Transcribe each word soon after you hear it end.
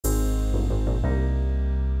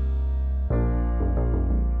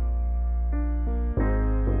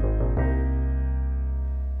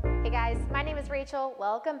Rachel.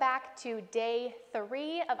 Welcome back to day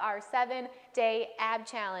 3 of our 7-day ab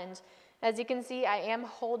challenge. As you can see, I am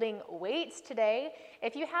holding weights today.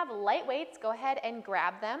 If you have light weights, go ahead and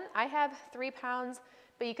grab them. I have 3 pounds,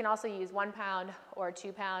 but you can also use 1 pound or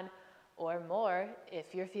 2 pound or more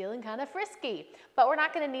if you're feeling kind of frisky. But we're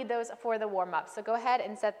not going to need those for the warm-up. So go ahead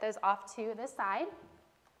and set those off to the side.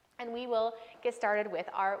 And we will get started with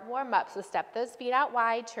our warm-up. So step those feet out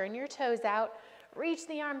wide, turn your toes out, reach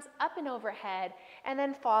the arms up and overhead, and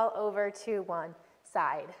then fall over to one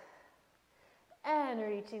side. And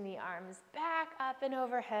reaching the arms back up and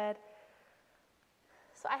overhead.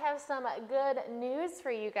 So I have some good news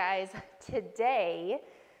for you guys today.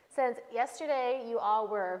 Since yesterday you all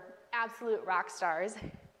were absolute rock stars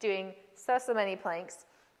doing so many planks,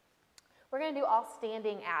 we're going to do all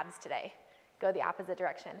standing abs today. Go the opposite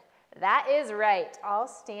direction. That is right, all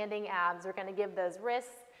standing abs. We're going to give those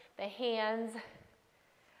wrists, the hands,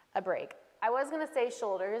 a break. I was going to say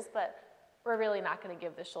shoulders, but we're really not going to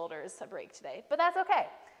give the shoulders a break today, but that's okay.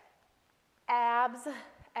 Abs,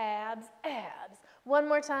 abs, abs. One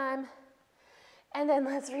more time, and then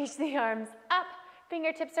let's reach the arms up.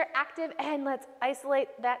 Fingertips are active, and let's isolate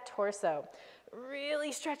that torso.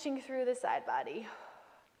 Really stretching through the side body.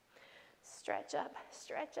 Stretch up,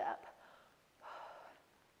 stretch up.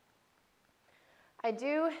 I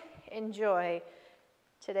do enjoy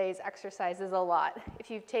today's exercises a lot.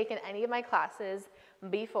 If you've taken any of my classes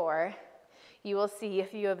before, you will see a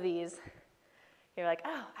few of these. You're like,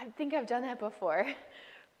 oh, I think I've done that before.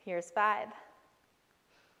 Here's 5,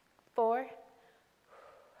 4,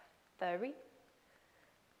 3,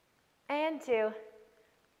 and 2,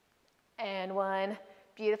 and 1.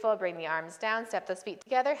 Beautiful. Bring the arms down, step those feet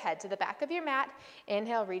together, head to the back of your mat.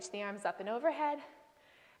 Inhale, reach the arms up and overhead.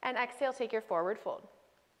 And exhale, take your forward fold.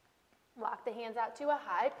 Walk the hands out to a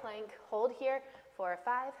high plank. Hold here for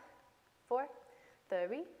 5, 4,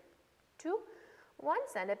 3, 2, 1.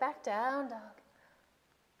 Send it back down, dog.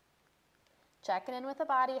 Checking in with the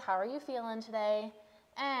body. How are you feeling today?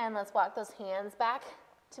 And let's walk those hands back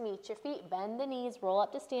to meet your feet. Bend the knees, roll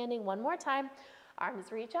up to standing. One more time.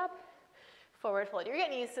 Arms reach up, forward fold. You're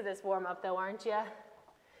getting used to this warm up though, aren't you?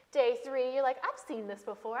 Day 3, you're like, I've seen this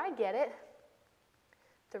before, I get it.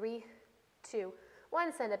 3, 2,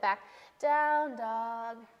 1, send it back, down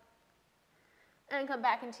dog. And come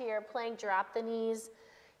back into your plank, drop the knees,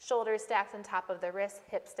 shoulders stacked on top of the wrists,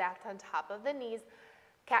 hips stacked on top of the knees.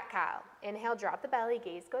 Cat-cow. Inhale, drop the belly,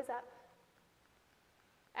 gaze goes up.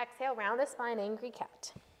 Exhale, round the spine, angry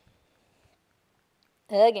cat.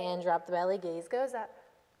 Again, drop the belly, gaze goes up.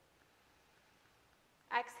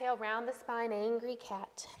 Exhale, round the spine, angry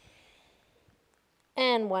cat.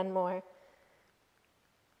 And one more.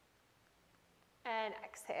 And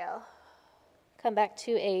exhale. Come back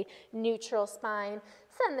to a neutral spine.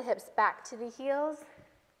 Send the hips back to the heels.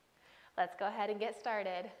 Let's go ahead and get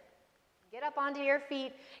started. Get up onto your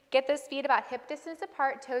feet. Get those feet about hip distance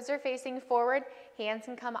apart. Toes are facing forward. Hands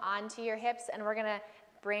can come onto your hips, and we're going to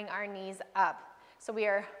bring our knees up. So we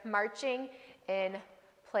are marching in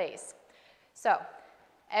place. So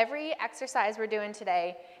every exercise we're doing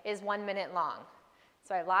today is 1 minute long.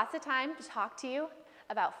 So I have lots of time to talk to you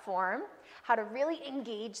about form, how to really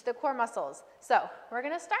engage the core muscles. So we're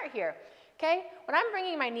going to start here, okay? When I'm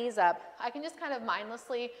bringing my knees up, I can just kind of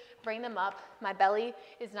mindlessly bring them up. My belly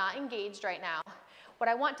is not engaged right now. What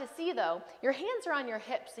I want to see though, your hands are on your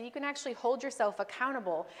hips so you can actually hold yourself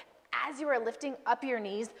accountable as you are lifting up your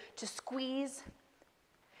knees to squeeze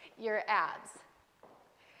your abs.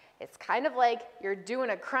 It's kind of like you're doing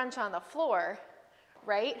a crunch on the floor,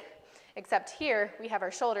 right? Except here, we have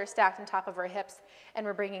our shoulders stacked on top of our hips, and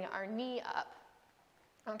we're bringing our knee up,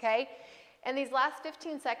 okay? And these last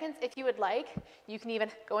 15 seconds, if you would like, you can even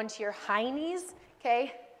go into your high knees,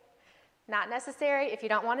 okay? Not necessary if you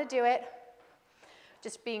don't want to do it.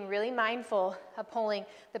 Just being really mindful of pulling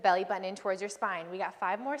the belly button in towards your spine. We got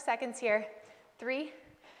 5 more seconds here. 3,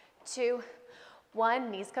 2,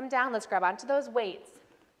 1. Knees come down. Let's grab onto those weights.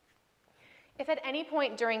 If at any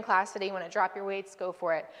point during class today you want to drop your weights, go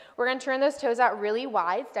for it. We're going to turn those toes out really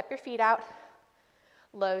wide. Step your feet out.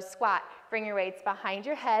 Low squat. Bring your weights behind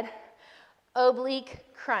your head. Oblique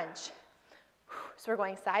crunch. So we're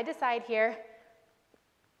going side to side here.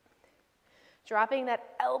 Dropping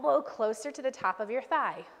that elbow closer to the top of your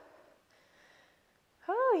thigh.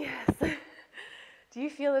 Oh, yes. Do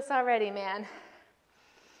you feel this already, man?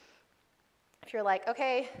 If you're like,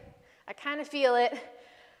 okay, I kind of feel it,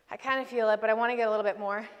 but I want to get a little bit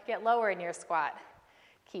more, get lower in your squat.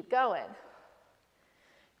 Keep going.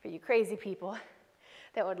 For you crazy people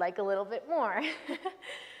that would like a little bit more.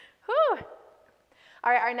 Whew.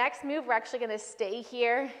 All right, our next move, we're actually going to stay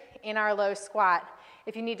here in our low squat.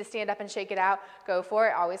 If you need to stand up and shake it out, go for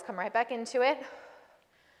it. Always come right back into it.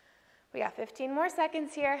 We got 15 more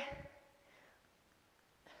seconds here.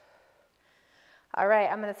 All right,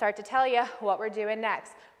 I'm gonna start to tell you what we're doing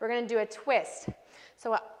next. We're gonna do a twist.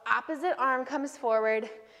 So our opposite arm comes forward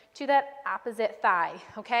to that opposite thigh,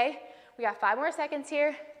 okay? We got 5 more seconds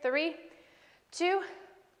here. 3, 2,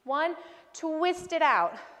 1, twist it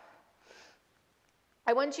out.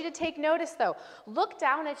 I want you to take notice though. Look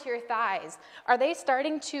down at your thighs. Are they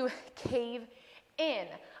starting to cave in?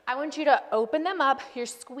 I want you to open them up. You're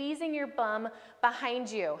squeezing your bum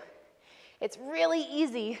behind you. It's really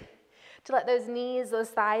easy to let those knees, those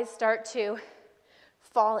thighs start to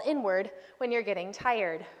fall inward when you're getting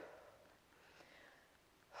tired.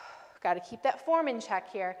 Got to keep that form in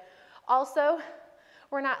check here. Also,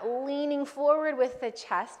 we're not leaning forward with the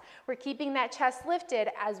chest. We're keeping that chest lifted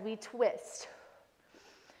as we twist.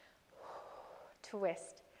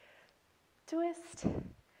 Twist, twist.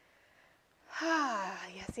 Ah,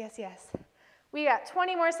 yes, yes, yes. We got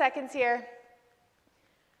 20 more seconds here.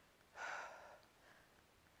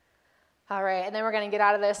 All right, and then we're gonna get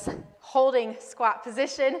out of this holding squat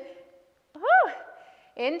position. Woo!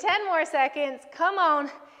 In 10 more seconds, come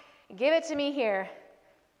on, give it to me here.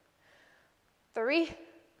 3,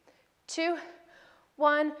 2,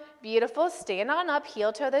 1, beautiful. Stand on up,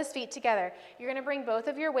 heel toe those feet together. You're gonna bring both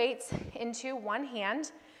of your weights into one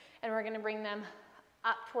hand, and we're gonna bring them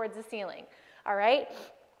up towards the ceiling, all right?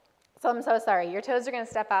 So I'm so sorry, your toes are gonna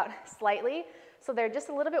step out slightly, so they're just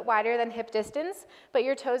a little bit wider than hip distance, but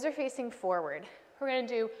your toes are facing forward. We're gonna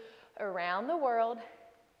do around the world,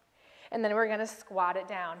 and then we're gonna squat it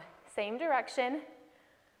down. Same direction.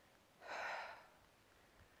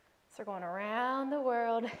 So we're going around the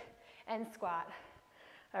world and squat.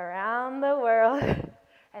 Around the world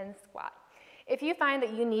and squat. If you find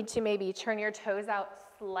that you need to maybe turn your toes out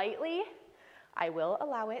slightly, I will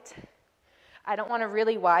allow it. I don't want a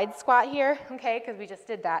really wide squat here, okay, because we just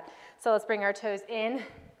did that. So let's bring our toes in.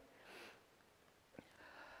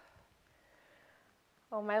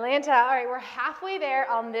 Oh, my Lanta. All right, we're halfway there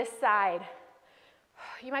on this side.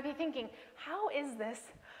 You might be thinking, how is this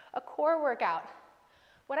a core workout?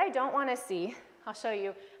 What I don't want to see, I'll show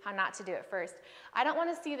you how not to do it first. I don't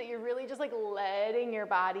want to see that you're really just like letting your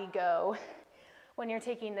body go when you're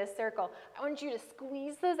taking this circle. I want you to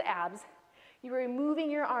squeeze those abs. You're moving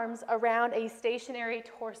your arms around a stationary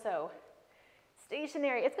torso.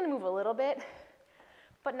 Stationary, it's gonna move a little bit,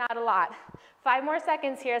 but not a lot. 5 more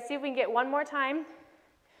seconds here. See if we can get one more time.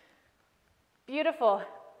 Beautiful.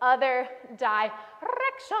 Other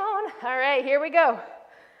direction. All right, here we go.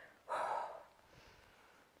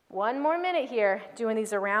 1 more minute here, doing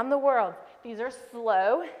these around the world. These are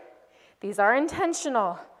slow. These are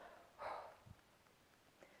intentional.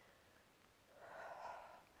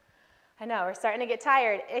 I know, we're starting to get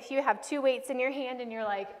tired. If you have 2 weights in your hand and you're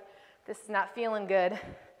like, this is not feeling good,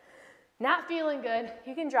 not feeling good,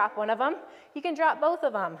 you can drop one of them. You can drop both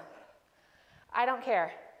of them. I don't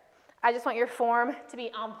care. I just want your form to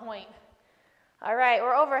be on point. All right,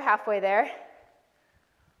 we're over halfway there.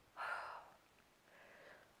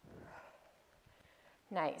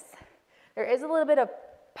 Nice. There is a little bit of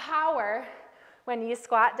power when you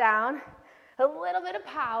squat down. A little bit of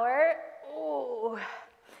power. Ooh.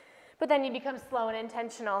 But then you become slow and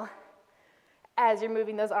intentional as you're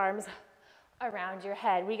moving those arms around your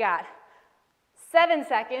head. We got 7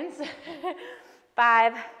 seconds.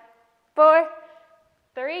 5, 4,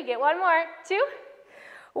 3, get one more. 2,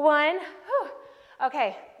 1. Whew.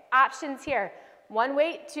 Okay, options here. 1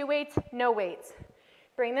 weight, 2 weights, no weights.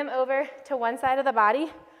 Bring them over to one side of the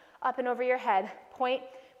body, up and over your head. Point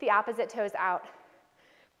the opposite toes out.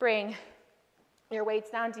 Bring your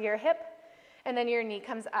weights down to your hip, and then your knee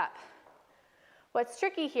comes up. What's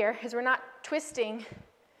tricky here is we're not twisting,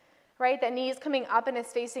 right? That knee is coming up and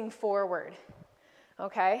it's facing forward,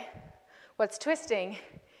 okay? What's twisting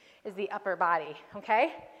is the upper body,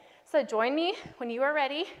 okay? So join me when you are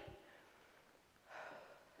ready.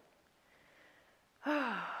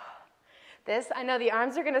 This, I know the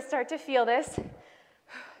arms are gonna start to feel this.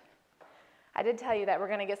 I did tell you that we're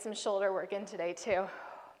gonna get some shoulder work in today too.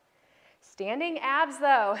 Standing abs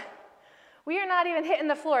though. We are not even hitting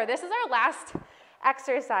the floor. This is our last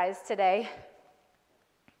exercise today.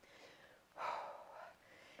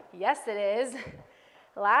 Yes, it is.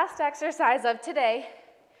 Last exercise of today,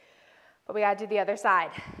 but we gotta do the other side,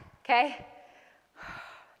 okay?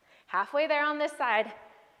 Halfway there on this side.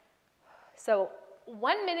 So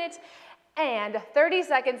 1 minute and 30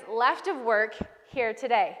 seconds left of work here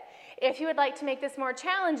today. If you would like to make this more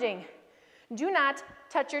challenging, do not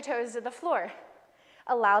touch your toes to the floor.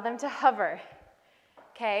 Allow them to hover.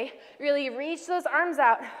 okay? Really reach those arms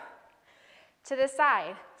out to the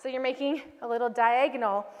side. So you're making a little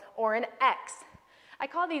diagonal or an X. I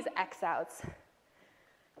call these X outs.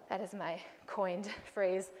 That is my coined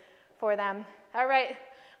phrase for them. All right,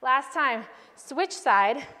 last time. Switch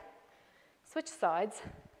sides,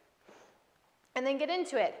 and then get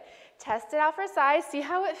into it. Test it out for size, see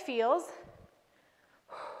how it feels.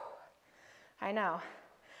 I know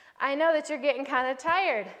that you're getting kind of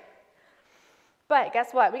tired. But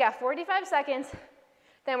guess what? We got 45 seconds,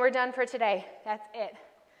 then we're done for today. That's it.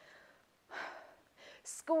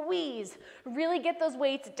 Squeeze. Really get those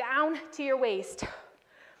weights down to your waist.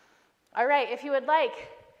 All right, if you would like,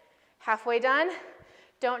 halfway done,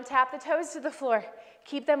 don't tap the toes to the floor.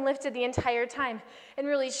 Keep them lifted the entire time. And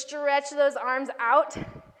really stretch those arms out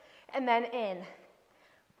and then in.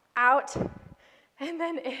 Out and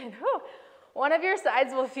then in. Whew. One of your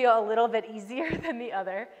sides will feel a little bit easier than the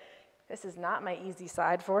other. This is not my easy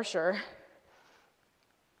side for sure.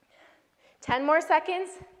 10 more seconds.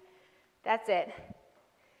 That's it.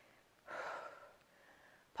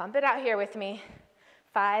 Pump it out here with me.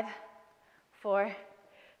 5, 4,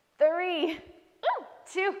 3,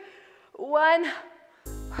 2, 1.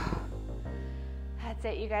 That's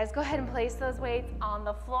it, you guys. Go ahead and place those weights on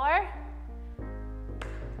the floor.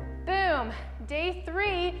 Boom. Day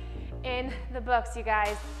 3 in the books, you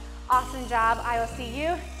guys. Awesome job. I will see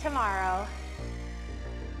you tomorrow.